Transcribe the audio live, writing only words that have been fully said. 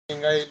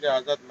हिंगायिल्ले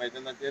आझाद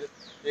मैदानाचेर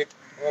एक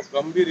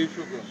गंभीर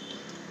इश्यू घेवन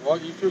हो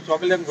इश्यू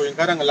सगळ्यांक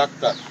गोंयकारांक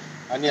लागता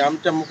आनी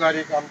आमच्या मुखार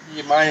एक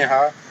आमची माय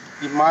आहा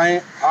ती माय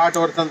 8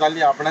 वर्सां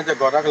जाली आपणाच्या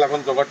घराक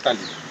लागून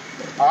झगडटाली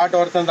 8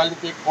 वर्सां जाली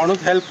ती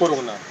कोणूच हेल्प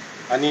करूंक ना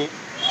आनी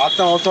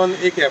आतां वचोन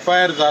एक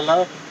FIR जाला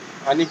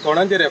आनी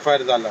कोणाचेर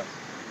FIR जाला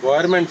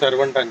government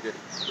सर्वंटांचेर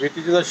which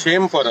is a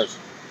shame for us.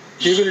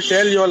 She will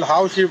tell you all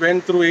how she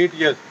went through 8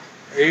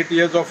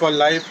 years of her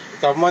life.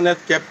 Someone has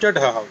captured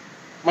her house.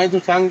 मागीर तूं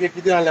सांग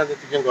कितें जालें आतां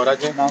तुजें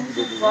घराचें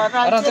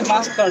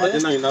मास्क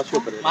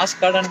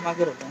कार्ड आनी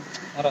मागीर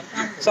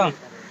सांग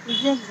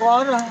तुजें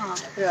घर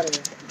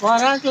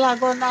घराक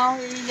लागून हांव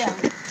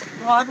येयलें.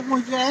 घर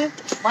म्हजें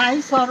भायर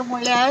सर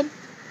म्हळ्यार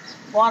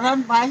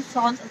घरान भायर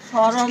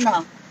सरना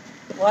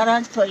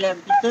घरान चल्या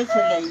भितर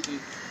चलयली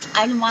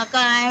आनी म्हाका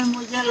हांवें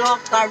म्हजें लॉक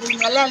काडून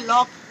गेल्यार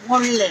लॉक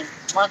मोडलें.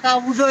 म्हाका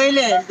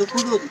उडयलें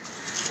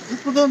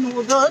दुखडून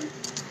उडोवन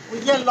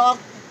म्हजें लॉक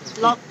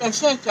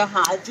तशेंच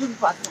आहा अजून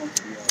पासून.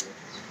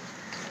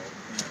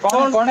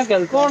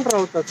 कोण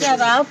रावता ते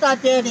रावता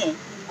तेणे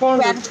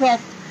पेरपेट.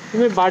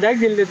 तुम्ही भाड्याक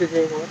दिल्ले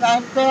तेजे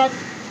पेरपेट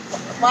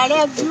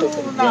भाड्याक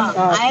दिवंक ना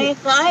हांवें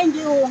कांय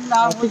दिवंक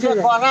ना. म्हज्या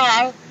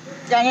घरार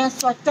तेणें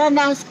स्वता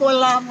नाश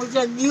केला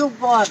म्हजें न्यू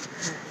घर.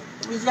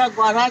 म्हज्या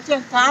घराचें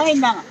कांय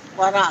ना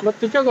घराक.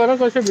 तुज्या घरा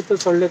कशें भितर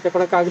सोडले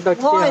तेका कागदां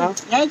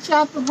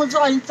हेच्यात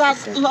म्हजो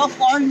इंचातलो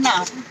कोण ना.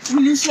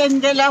 पुलिशेन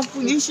गेल्यार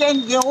पुलिशेन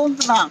घेवंक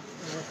ना.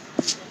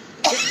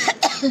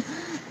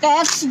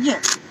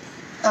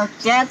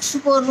 टॅक्स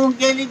करूंक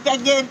गेली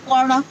तेगेर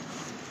कोण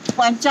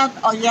पंचायत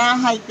हें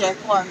आहाय ते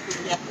कोण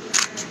तुगे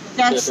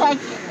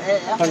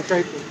टॅक्साचे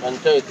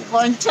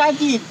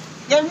पंचायतीन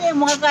तेमी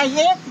म्हाका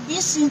एक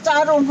दीस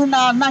विचारूंक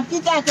ना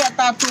कित्याक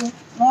येता तूं.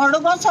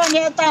 मडगोसन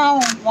येता हांव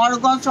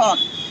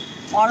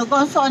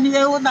मडगोसन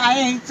येवन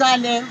हांवें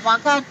विचारलें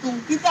म्हाका तूं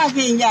कित्याक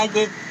येयल्या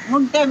गे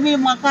म्हूण तेमी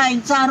म्हाका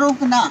विचारूंक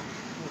ना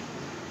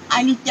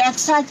आनी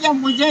टॅक्साचें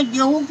म्हजें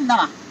घेवंक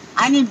ना.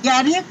 आनी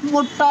डॅरीक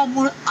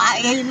मोडटो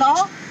येयलो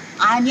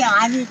आनी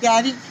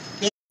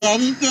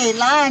डॅरीक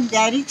येयला आनी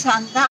डॅरीक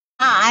सांगता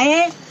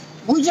हांवें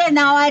म्हज्या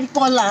नांवार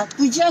केला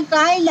तुजें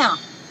कांय ना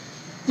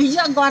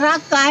तुज्या घराक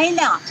कांय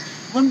ना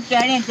म्हूण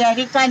तेणें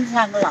डॅरिकान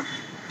सांगलां.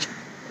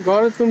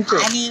 घर तुमचें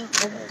आनी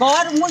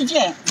घर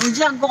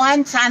म्हज्या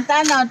गोवान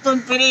सांतानातून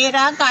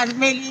पेरेरा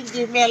कार्मेली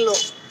डिमेलो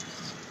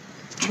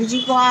म्हजी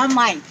गोवा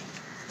माय.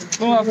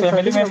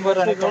 फॅमिली मेंबर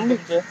आनी कोण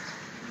तुमचे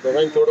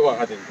दोगांय चेडूं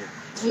आहा तेंचे.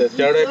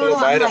 चेडो एकलो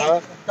भायर आहा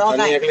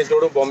आनी एकलें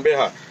चेडूं बॉम्बे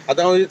आहा.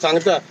 आतां हांव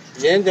सांगता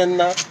हें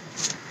जेन्ना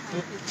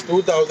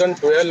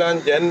 2012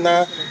 जेन्ना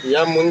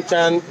ह्या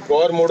मनशान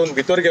घर मोडून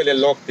भितर गेले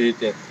लॉक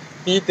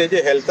ती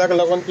तेजे हेल्थाक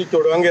लागून ती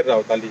चेडवांगेर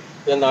रावताली.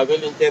 ते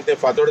नावेलींचें ते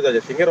फातोर्डेचे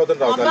थिंगेर वचून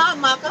रावताली.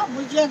 म्हाका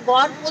म्हजें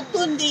घर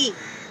पोत्तून दी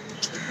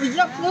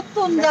म्हजें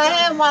पोत्तून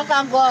जाय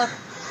म्हाका घर.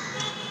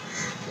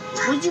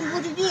 म्हजी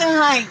भुरगीं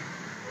आहाय.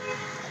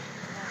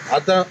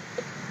 आतां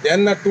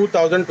जेन्ना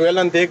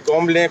 2012 ते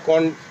गॉम्बले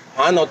कोण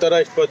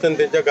अनऑथरायज्ड पर्सन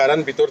तेंच्या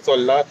घरान भितर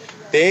सरला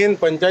तेन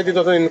पंचायतीन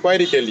वचून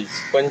इन्क्वायरी केली.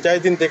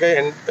 पंचायतीन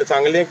तेका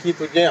सांगलें की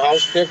तुजें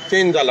हावस टॅक्स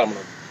चेंज जाला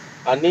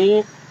म्हणून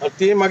आनी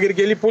ती मागीर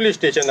गेली पुलीस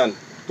स्टेशनान.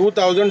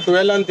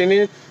 2012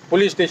 तेणी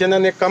पुलीस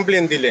स्टेशनान एक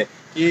कंप्लेन दिलें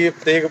की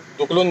ते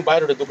दुखलून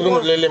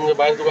उरलेले म्हणजे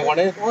भायर तुका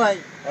कोणें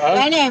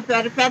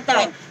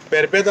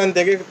पेरपेतान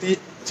तेगे ती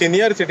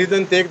सिनियर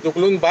सिटीजन ते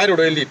दुखलून भायर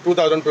उडयली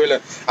 2012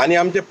 आनी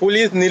आमचे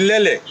पुलीस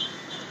निल्लेले.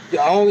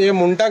 हांव हें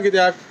म्हणटा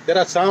कित्याक there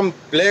are some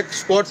black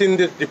spots in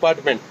these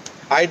department.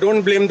 I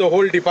don't blame the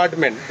whole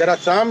department. There are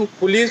some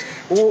police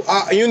who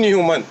are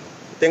inhuman.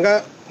 तेंकां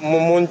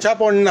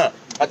मनशापण ना.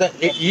 आतां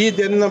ही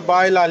जेन्ना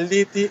बायल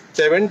आहली ती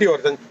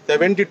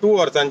 72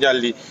 वर्सांची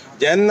आहली.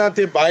 जेन्ना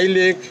ते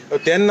बायलेक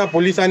तेन्ना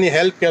पुलिसांनी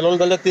हेल्प केलो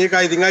जाल्यार ते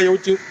काय थिंगा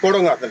येवची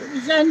पडोंक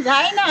जातलें.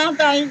 जायना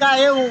आतां हिंगा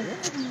येवंक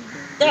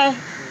ते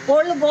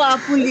ओल्ड गोवा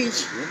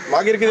पुलीस.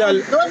 मागीर कितें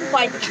जालें 2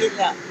 फावटी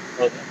गेल्या.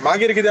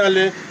 मागीर कितें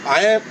जालें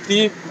हांवें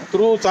ती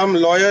through some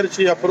lawyer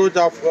she approach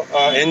of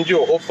NGO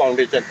hope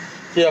foundation.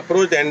 She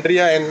approach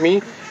Andrea and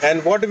me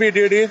and what we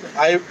did is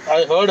I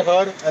heard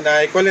her and I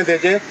आयकलें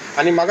तेजें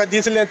आनी म्हाका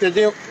दिसलें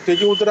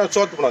तेजी उतरां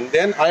सोत म्हणून.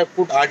 then I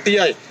put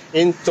RTI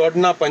in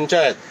चोडना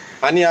panchayat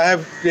and I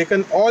have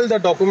taken all the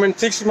documents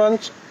 6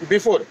 months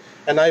before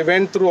and I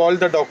went through all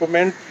the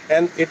documents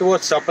and it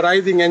was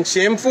surprising and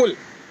shameful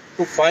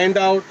to find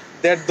out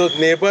that those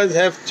neighbors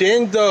have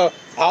changed the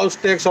house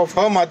tax of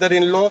her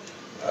mother-in-law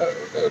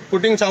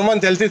putting someone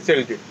else's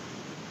title.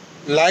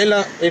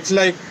 Laila, it's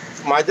like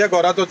माझ्या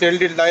घराचो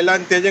तेलडीड लायला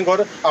आनी तेजें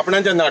घर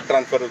आपणाच्या नांवार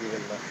transfer करून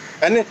गेला.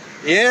 आनी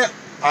हें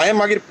हांवें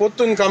मागीर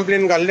पोत्तून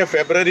कंप्लेन घाल्लें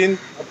फेब्रुवारीन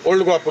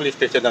ओल्ड गोवा पुलीस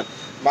स्टेशनान.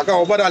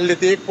 म्हाका खबर आहली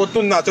ती एक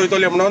पोत्तून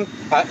नाचयतले म्हणून.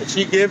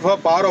 She gave her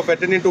power of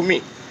attorney to me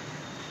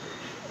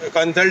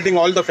consulting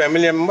all the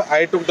family members.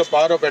 I took the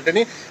power of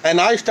attorney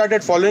and I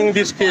started following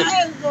this case.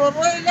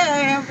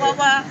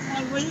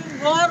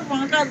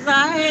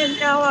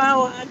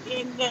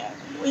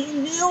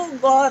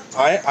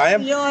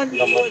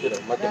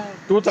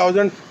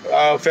 2000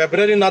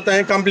 फेब्रुवारीन आतां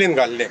हांवें कंप्लेन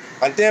घाल्लें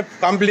आनी तें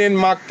कंप्लेन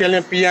म्हाका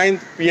केलें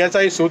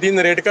PSI सुदीन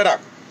रेडकराक.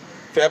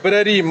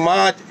 फेब्रुवारी,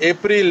 मार्च,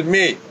 एप्रील,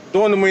 मे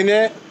 2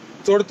 महिने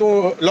चड तूं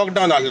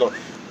लॉकडावन आहलो.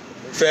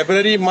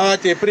 फेब्रुवारी,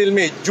 मार्च, एप्रील,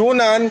 मे,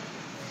 जूनान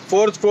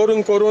फोर्स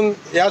करून करून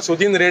ह्या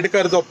सुदीन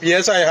रेडकर जो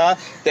PSI आहा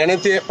तेणे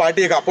ते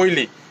पार्टीक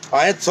आपयली.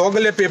 हांवें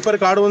सगळे पेपर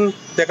काडून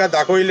ताका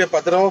दाखयले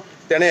पत्रांव.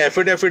 तेणे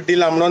एफिडेविट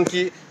दिला म्हणून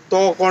की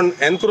तो कोण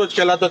एनक्रोच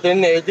केला तो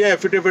तेणे हेजे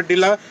एफिडेविट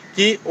दिला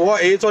की हो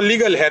हेचो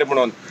लिगल हेर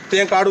म्हणून.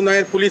 तें काडून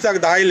हांवें पुलिसाक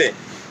धायलें.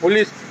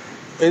 पुलीस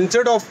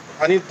इन्स्टेड ऑफ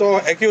आनी तो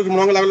एक्यूज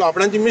म्हणूंक लागलो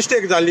आपणाची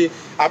मिस्टेक जाली,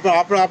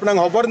 आपणाक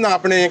खबर ना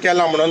आपणें हें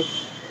केलां म्हणून.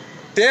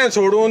 तें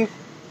सोडून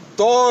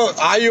तो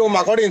आयो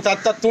म्हाका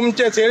सादता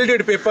तुमचे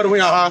सेल पेपर खंय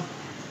आहा.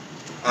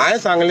 हांवें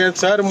सांगलें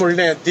सर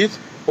म्हणलें दीस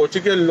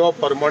पोर्चुगेज लॉ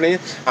प्रमाणे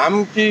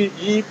आमची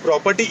ही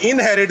प्रॉपर्टी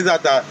इनहेरिट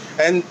जाता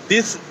and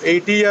these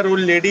 80-year-old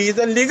lady is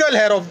a legal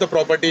hair of the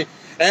property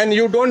and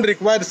you don't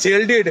require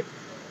sale deed.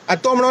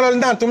 तो म्हणून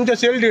ना तुमचे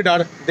सेल डीड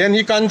हाड. Then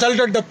he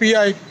consulted the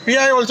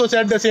PI also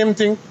said the same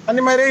thing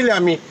आनी मागीर येयले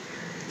आमी.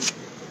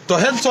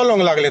 तशेंच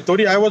चलोंक लागलें.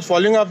 तरी I was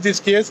following up these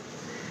case.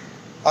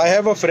 I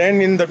have a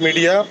friend in the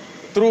media.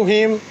 Through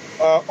him,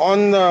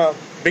 on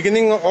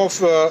beginning of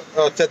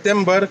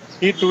September,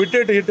 he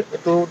tweeted it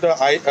to the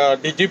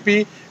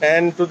DGP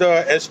and to the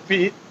SP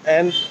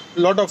and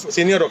lot of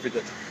senior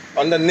officers.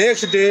 On the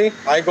next day,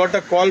 I got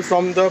a call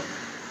from the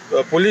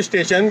police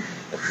station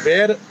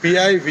where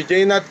PI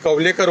Vijaynath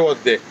Kavlekar was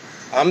there.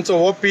 आमचो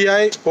हो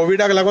PI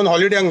कोविडाक लागून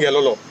हॉलिडेक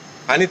गेलोलो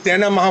आनी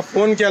तेणें म्हाका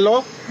phone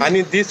केलो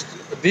आनी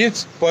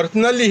this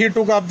personally he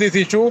took up this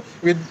issue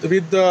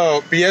with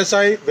the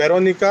PSI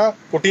Veronica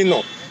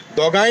Coutinho.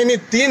 दोगांयनी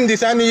 3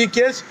 दिसांनी ही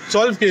case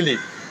solve केली.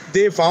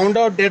 They found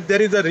out that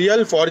there is a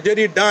real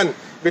forgery done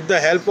with the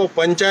help of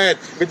Panchayat,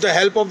 with the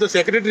help of the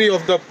secretary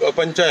of the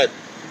Panchayat,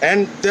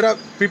 and there are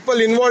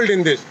people involved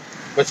in this.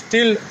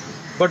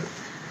 But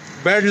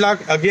bad luck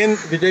again.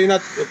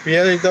 Vijaynath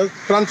PI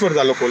transfer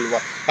zalo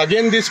Kolva.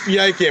 Again this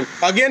PI came.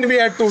 Again we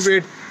had to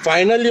wait.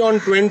 Finally on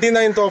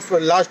 29th of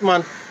last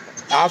month,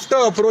 after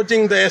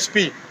approaching the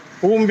SP,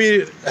 whom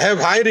we have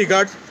high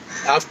regard,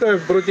 after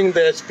approaching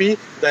the SP,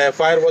 the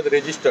FIR was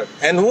registered.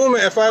 And whom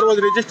FIR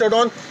was registered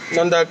on?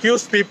 On the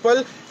accused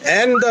people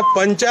and the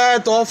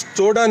Panchayat of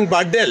Chodan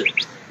Badel.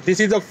 This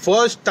is the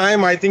first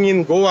time I think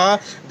in Goa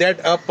that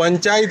a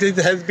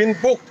Panchayat has been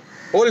booked.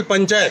 Whole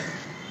Panchayat.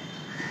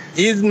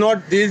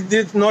 This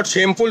is not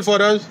shameful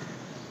for us.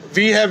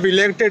 We have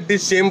elected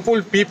these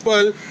shameful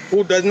people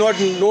who does not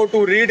know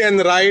to read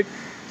and write,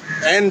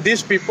 and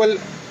these people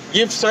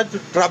give such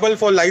trouble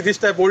for like this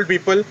type old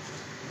people.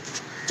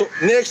 So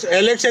next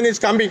election is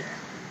coming.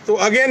 So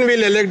again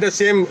we'll elect the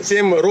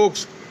same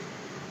rogues.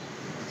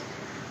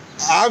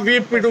 Are we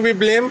to be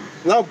blamed?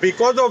 Now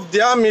because of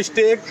their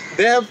mistake,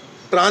 they have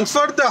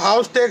transferred the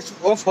house tax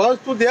of hers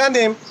to their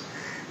name.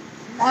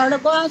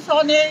 Madgaon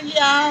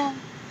सोनेल्या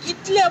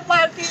इतले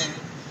party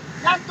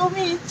ना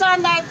तुम्ही इच्छा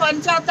नाही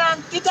पंचायतान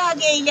कित्याक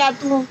येयल्या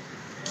तूं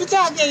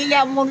कित्याक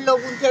येयल्या म्हूण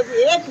लागून ते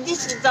एक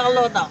दीस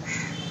जालो ना.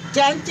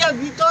 ज्यांच्या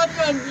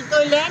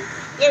भितरल्यान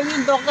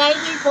तेमी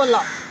दोगांयनी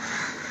कोला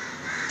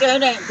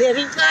तेणे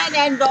भेरिकान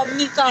आनी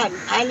डॉमिनिकान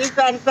आनी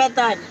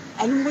पेरपेतान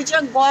आनी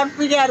मुजें गोड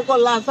पिड्यार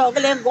कोला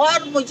सगळें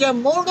गोड मुजें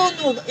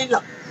मोडून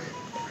उडयलां.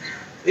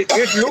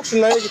 It looks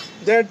like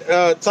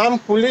that some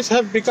police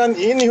have become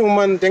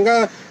inhuman.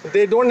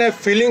 They don't have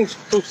feelings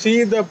to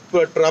see the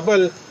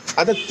trouble.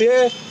 आता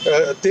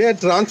ते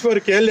ट्रान्सफर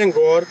केलें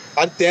गोर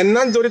आतां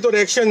तेन्नाच जरी तो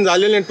एक्शन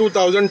जालेलें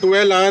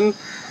 2012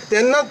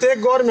 तेन्ना ते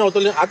गोर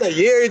मेवतलें. आतां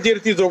हे एजीर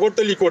ती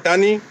झगडटली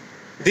कोर्टांनी.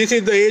 This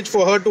is the age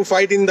for her to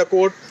fight in the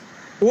court.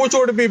 Who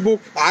should be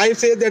booked? I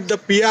say that the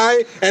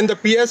PI and the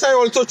PSI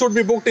also should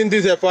be booked in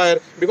this FIR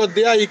because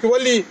they are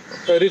equally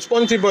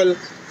responsible.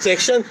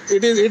 Section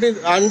it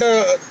is under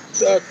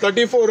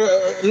 34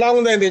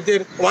 long than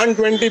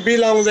 120B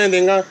long than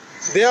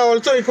they are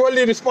also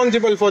equally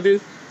responsible for this.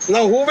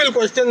 Now who will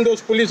question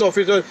those police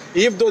officers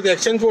if those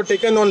actions were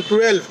taken on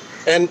 12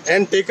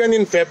 and taken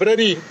in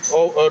February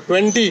or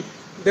 20?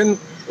 Then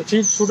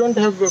she shouldn't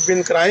have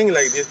been crying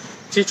like this.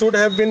 She should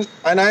have been.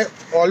 And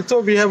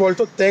we have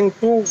also thanked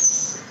 2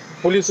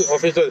 police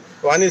officers.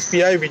 One is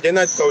PI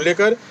Vijaynath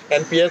Kavlekar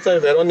and PSI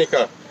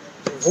Veronica,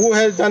 who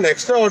has done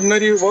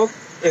extraordinary work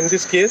in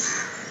this case,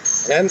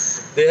 and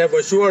they have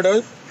assured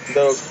us,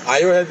 the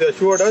IO has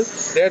assured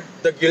us that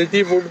the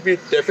guilty would be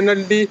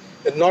definitely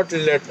not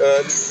let,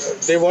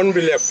 they won't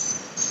be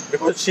left,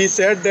 because she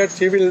said that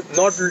she will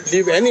not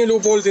leave any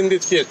loopholes in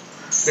this case,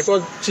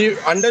 because she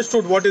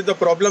understood what is the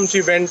problem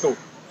she went to,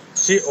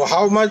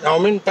 how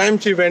many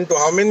times she went to,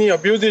 how many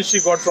abuses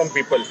she got from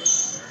people.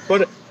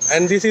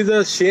 And this is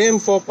a shame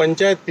for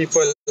Panchayat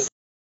people.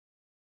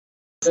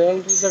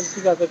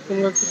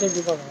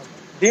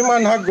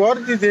 Demand ha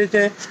gordi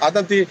deche.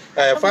 Ata ti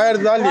FIR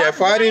dali.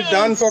 FIR is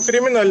done for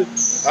criminal.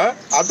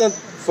 Ata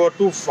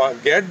to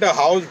get the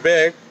house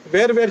back,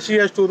 where she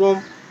has to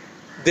roam.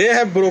 They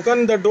have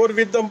broken the door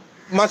with the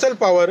muscle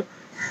power,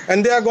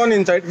 and they are gone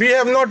inside. We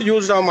have not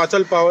used our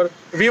muscle power.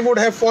 We would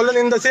have fallen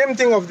in the same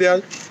thing of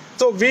theirs.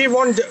 So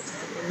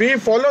we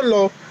follow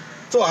law.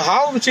 So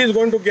how she is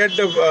going to get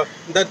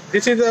that?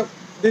 This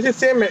is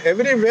same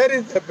everywhere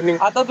is happening.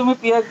 आता तुम्ही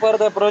PI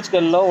परत approach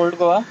केल्लो old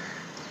Goa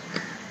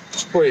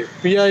होय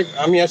PI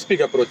आम्ही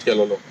SP approach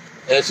केलेलो.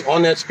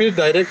 On SP's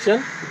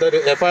direction, the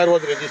FIR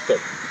was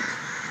registered.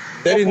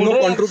 There is no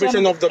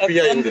contribution of the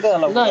PI in this.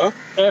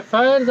 नाही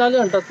FIR झाले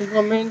म्हणतात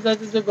तुमका मेन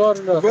जायचं जे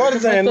गोर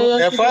जाय न्हू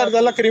FIR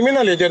झाला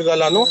क्रिमिनल हेचेर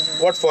झाला न्हू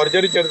वॉट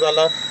फॉर्जरीचेर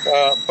झाला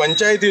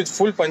panchayat is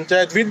full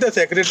panchayat with the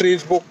secretary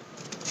is book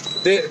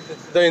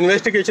the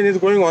investigation is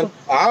going on.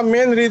 Our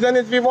main reason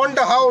is we want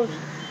a house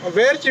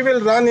where she will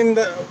run in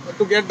the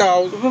to get the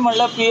house. तुम्ही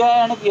म्हणला PI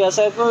आणि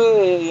PSI को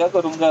हे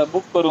करूंक जाय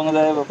book करूंक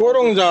जाय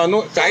करूंक जा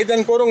न्हू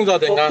कायद्यान करूंक जा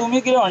तेंका तुम्ही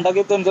कितें म्हणटा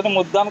की तेंच्यांनी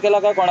मुद्दाम केला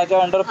काय कोणाच्या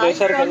अंडर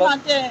प्रेशर केला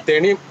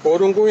तेणी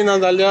करूंकूय ना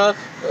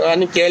जाल्यार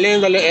आनी केलें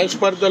जाल्यार एज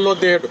पर द लॉ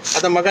दे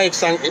आतां म्हाका एक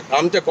सांग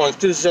आमचें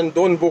कॉन्स्टिट्यूशन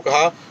 2 बुक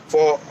आहा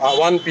for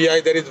one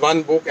PI there is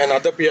 1 book and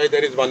other PI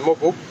there is 1 more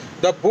book.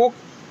 The book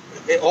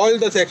all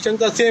the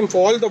sections are same for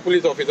all the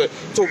police officers.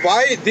 So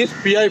why this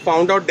PI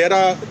found out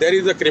there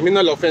is a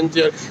criminal offence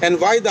here, and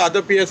why the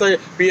other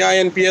PI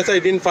and PSI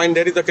didn't find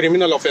there is a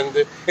criminal offence?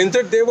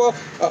 Instead, they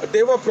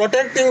were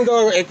protecting the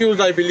accused,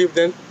 I believe.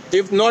 Then,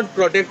 if not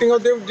protecting, or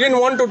they didn't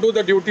want to do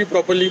the duty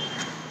properly.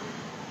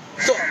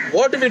 So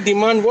what we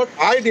demand, what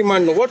I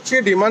demand, what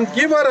she demands,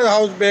 give her a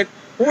house back.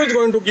 Who is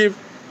going to give?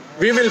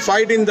 We will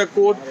fight in the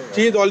court.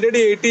 She is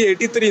already 80,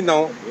 83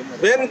 now.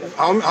 When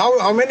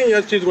how many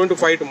years she is going to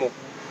fight more?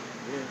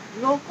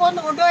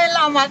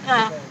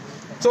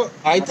 So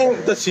I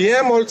think the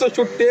CM also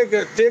should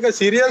take a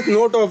serious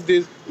note of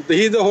this.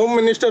 He is the Home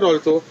Minister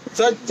also.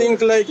 Such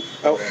things like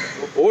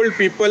old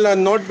people are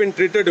not been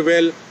treated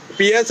well.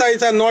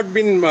 PSIs are not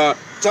been.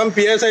 Some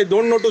PSI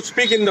don't know to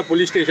speak in the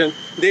police station.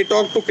 They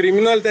talk to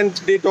criminals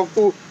and they talk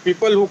to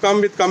people who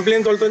come with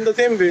complaints also in the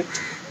same way.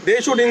 They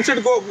should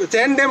instead go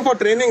send them for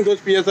training those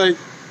PSIs.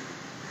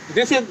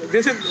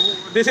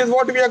 This is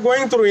what we are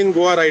going through in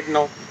Goa right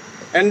now,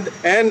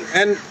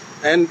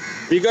 and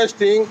biggest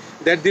thing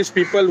that these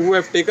people who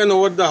have taken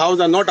over the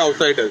house are not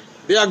outsiders.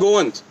 They are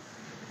Goans.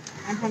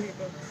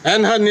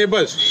 And her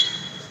neighbors.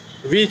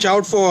 We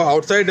shout for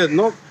outsiders.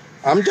 No,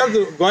 I'm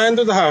just going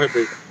to the house.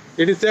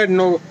 It is said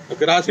no,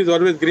 grass is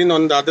always green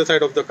on the other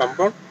side of the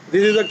compound.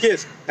 This is the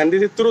case, and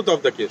this is truth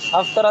of the case.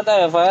 After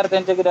that FIR,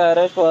 त्यांचे किती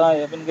arrest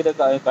हे पण किती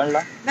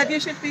काढला. That you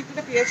should speak to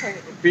the PSI.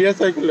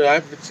 PSI,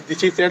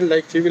 she said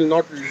like she will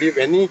not leave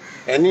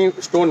any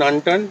stone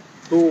unturned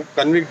to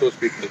convict those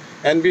people,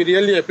 and we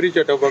really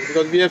appreciate her work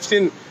because we have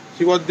seen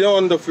she was there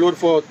on the floor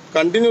for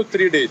continuous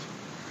 3 days,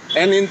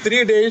 and in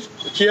 3 days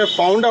she have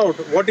found out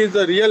what is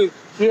the real.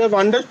 She have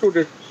understood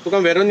it. तुका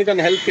Veronica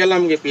help केला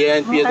आमगे PI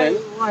and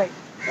PSI.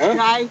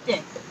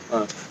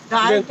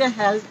 Try to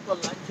help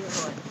कोणाची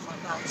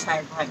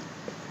साहेब.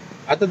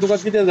 आता तुका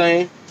कितें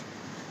जाय?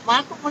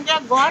 म्हाका मुगे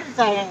घर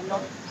जाय न्हू.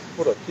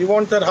 पुरो. She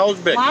wants her house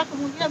back. म्हाका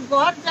मुगे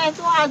घर जाय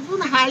तो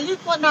अजून हाली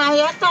कोण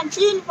येता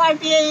 3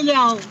 पार्टी येयले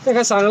हांव.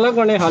 तेका सांगला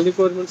कोणे हाली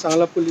कोर म्हणून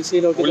सांगला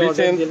पोलिसीन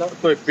ऑर्डर दिला.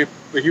 So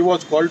he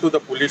was called to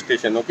the police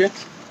station, okay?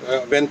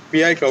 When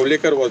PI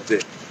Kavlekar was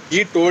there,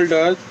 he told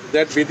us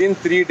that within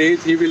 3 days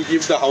he will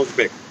give the house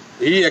back.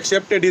 He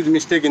accepted his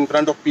mistake in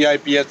front of PI,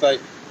 PSI.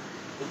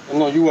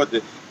 No, you were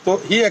there. So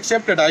he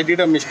accepted. I did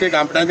a mistake.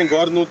 आपणाचे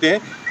घर न्हू तें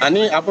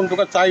आनी आपण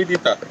तुका चाय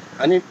दिता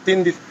आनी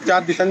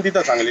 4 दिसांनी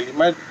दिता सांगलेली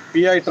मागीर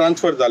PI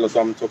ट्रान्सफर जालो तो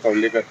आमचो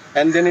कवलेकर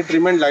and then it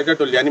remained like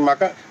that only आनी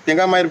म्हाका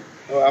तेंका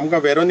मागीर आमकां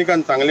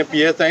वेरोनिकान सांगलें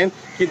PSIन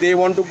की they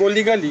want to go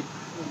legally.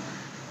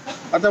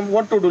 आतां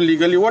what to do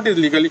legally? What is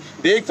legally?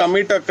 They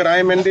commit a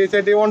crime and they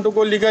से they want to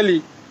go legally.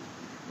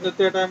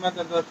 त्या टायमार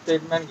त्यांचा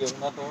स्टेटमेंट घेऊन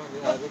ना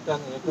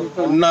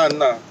तो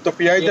ना तो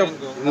PIच्या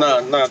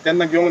ना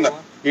त्यांना घेवंक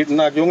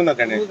ना घेवंक ना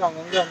तेणे.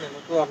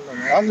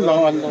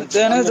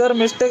 त्याने जर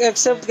मिस्टेक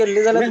एक्सेप्ट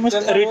केली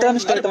जाल्यार रिटर्न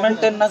स्टेटमेंट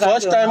त्यांना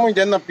फर्स्ट टाइम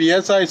जेन्ना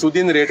PSI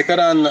सुदीन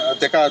रेडकरान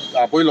तेका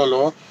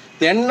आपयलोलो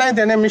तेन्नाय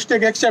तेणे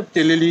मिस्टेक एक्सेप्ट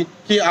केलेली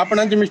की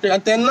आपणाची मिस्टेक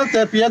आनी तेन्नाच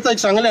PSI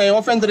सांगलें हे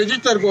ऑफेन्स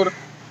रेजिस्टर कर.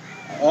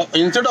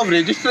 Instead of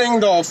registering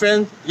the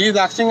offence he is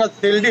asking a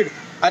sale deed.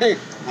 अरे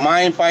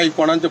माय पाय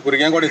कोणाच्या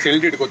भुरग्यां कडेन सेल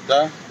डीड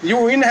कोत्ता.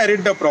 You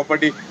inherit the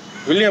property.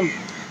 William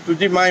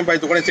तुजी माय पाय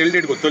तुका सेल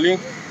डीड कोत्तली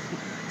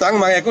सांग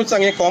म्हाका एकूच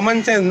सांग हे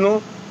कॉमन सेन्स न्हू.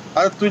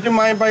 आतां तुजी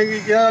माय पाय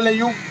जाल्यार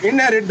you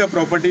inherit the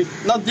property.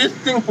 Now this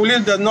thing police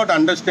does not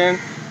understand.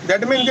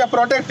 That means they are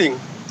protecting.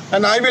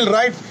 And I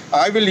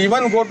will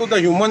even go to the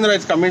Human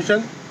Rights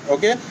Commission,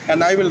 okay,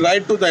 and I will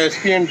write to the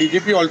SP and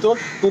DGP also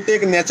to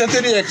take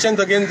necessary actions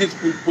against these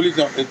police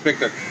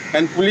inspectors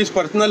and police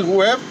personnel who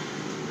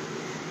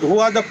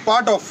are the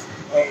part of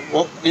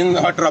in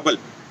her trouble.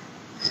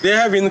 They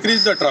have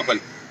increased the trouble.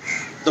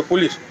 The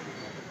police.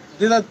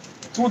 These are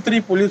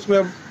 2-3 police who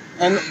have,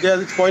 and they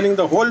are spoiling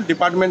the whole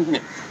department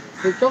name.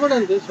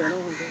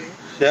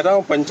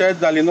 शेराव panchayat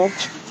जाली न्हू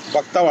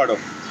बक्तावाडो.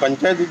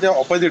 पंचायतीच्या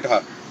opposite हा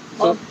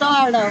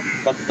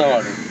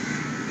बक्तावाडो.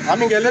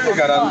 आम्ही गेलेले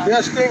घरान. They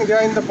are staying. They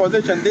are in the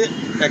possession.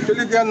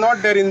 They are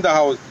not there in the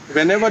house.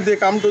 Whenever they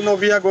come to know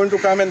we are going to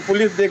come and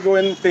police, they go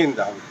and stay in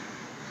the house.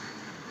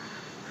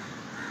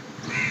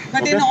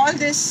 But in all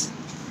this,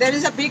 there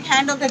is a big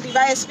hand of the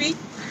DYSP,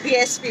 the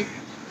SP.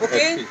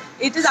 Okay,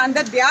 it is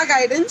under their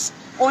guidance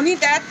only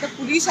that the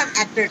police have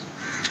acted.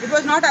 It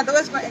was not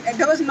otherwise.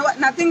 There was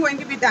nothing going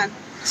to be done.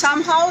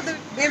 somehow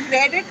they've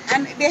read it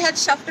and they had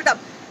shuffled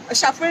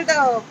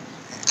the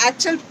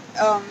actual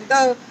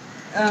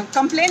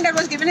complaint that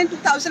was given in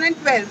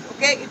 2012.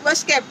 Okay, it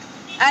was kept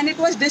and it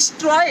was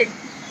destroyed.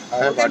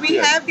 Okay, we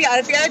have the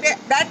RTI.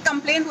 That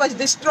complaint was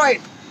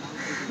destroyed.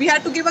 We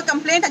had to give a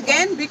complaint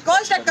again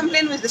because that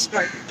complaint was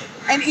destroyed.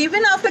 And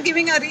even after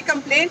giving a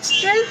re-complaint,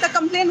 still the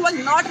complaint was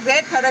not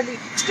read thoroughly.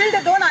 Still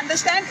they don't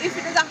understand if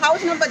it is a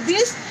house number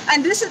this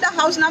and this is the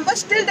house number,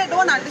 still they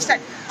don't understand.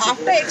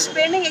 After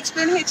explaining,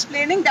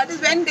 that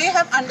is when they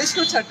have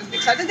understood certain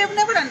things. Otherwise they will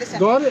never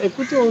understand.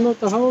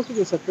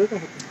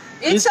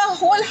 It's a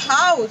whole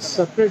house.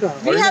 Separate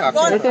house. We have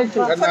gone for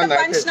the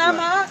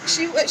Panchnama.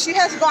 She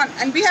has gone,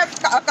 and we have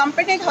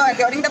accompanied her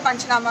during the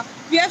Panchnama.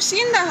 We have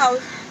seen the house.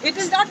 It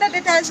is not that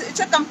it's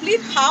a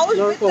complete house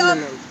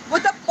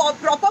with a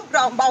proper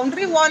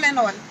boundary wall and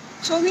all.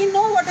 So we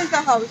know what is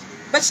the house.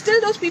 But still,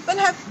 those people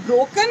have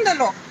broken the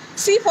law.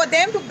 See, for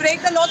them to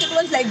break the law, it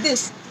was like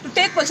this. To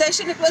take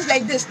possession, it was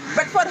like this.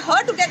 But for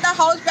her to get the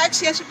house back,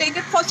 she has to take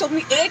it for so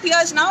many 8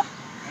 years now.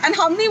 And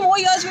how many more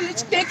years will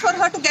it take for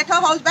her to get her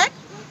house back?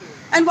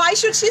 And why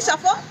should she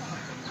suffer?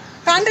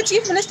 Can't the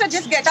Chief Minister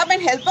just get up and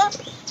help her?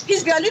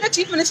 He's really the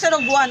Chief Minister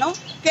of Goa, no?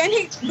 Can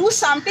he do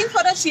something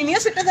for a senior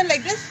citizen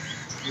like this?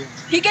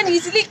 He can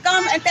easily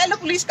come and tell the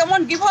police, come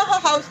on, give her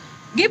her house.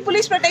 Give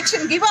police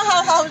protection, give her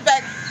her house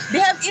back. They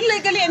have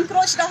illegally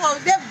encroached the house.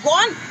 They have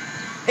gone.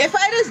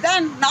 FIR is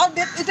done. Now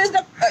it is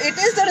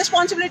the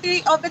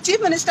responsibility of the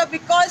Chief Minister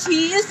because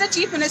he is the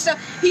Chief Minister.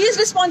 He is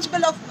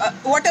responsible of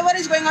whatever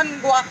is going on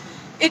in Goa.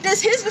 It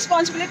is his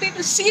responsibility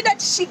to see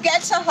that she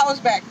gets her house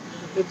back.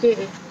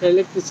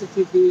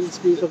 Electricity bills,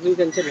 सगळी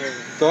त्यांच्या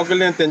तो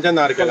केले त्यांच्या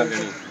नार केला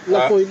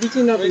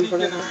पहिलीची ना त्यांनी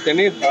They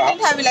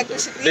didn't have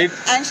electricity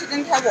and she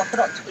didn't have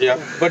water also. Yeah,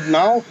 but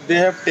now they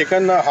have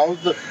taken the house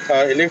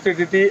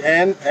electricity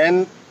and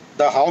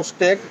the house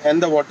tax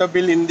and the water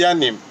bill in their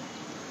name.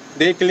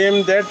 They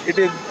claim that it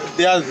is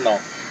theirs now.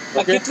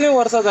 Okay. किती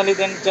वर्ष झाली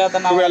त्यांच्या आता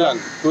नावाला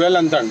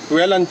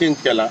 12 change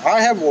केला.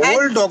 I have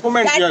all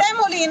documents here. That time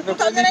only in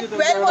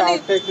 2012 only.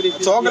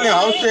 सगळे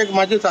house tax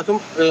माझे सासू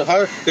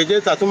त्याचे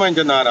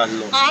सासूमांच्या नार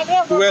आणलो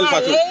 12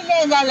 पासून.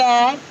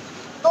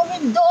 तुम्ही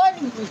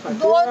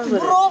दोन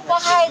ग्रुप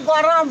आहे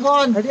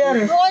घराबन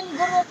दोन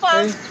ग्रुप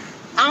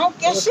हांव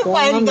कशी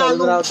भायर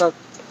घालू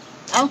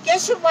हांव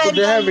कशी भायर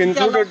They have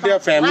included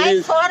their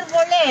families.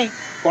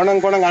 बोले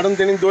कोणाक हाडून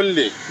त्यांनी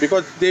दवरले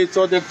because they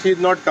saw that she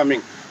is not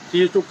coming. She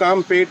used to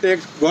come, pay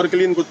tax, घर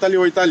क्लीन करताली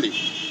वयताली.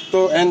 So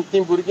and ती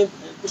भुरगीं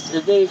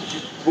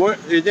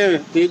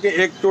हेजे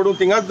एक चोडू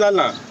थिंगाच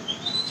जाला.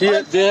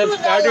 They have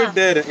studied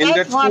there in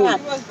that school.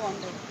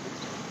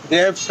 They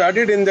have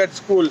studied in that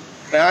school.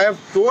 I have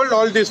told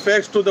all these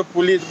facts to the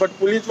police, but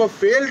police were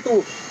failed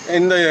to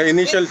in the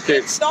initial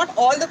stage. It's not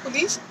all the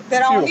police.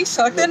 There are only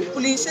certain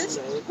polices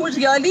who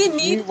really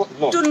need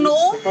to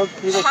know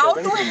how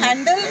to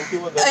handle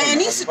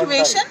any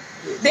situation.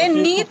 They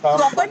need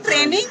proper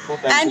training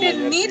and they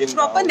need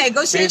proper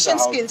negotiation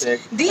skills.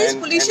 These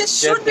police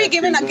should be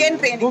given again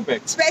training,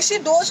 especially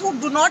those who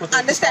do not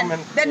understand.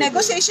 Their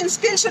negotiation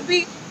skills should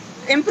be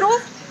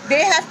improved.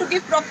 They have to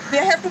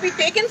be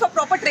taken for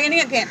proper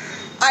training again.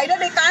 Either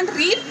they can't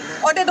read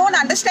or they don't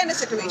understand the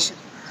situation.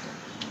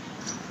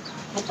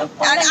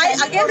 And I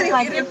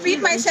again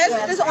repeat myself,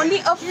 it is only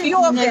a few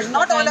of them,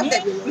 not all of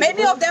them.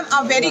 Many of them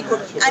are very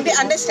good and they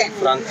understand.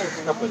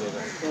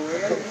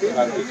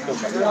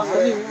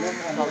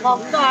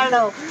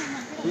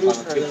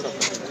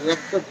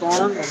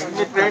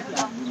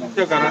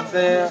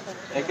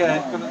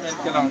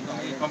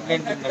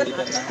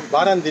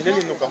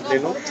 दिलेली no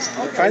complain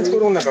काहीच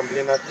करू ना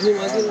complain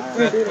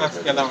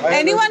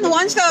Anyone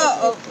wants the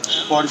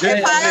FIR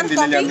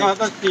copy?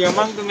 आता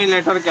सीएमंग तुम्ही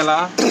letter केला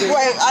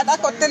आता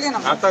करतली ना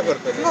आता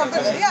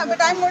करतली. Yeah, but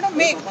I'm going to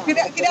make.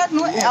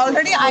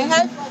 Already I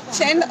have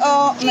sent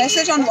a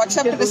message on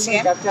WhatsApp to the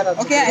CM.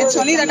 Okay, it's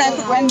only that I have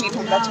to go and meet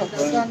him. That's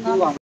all.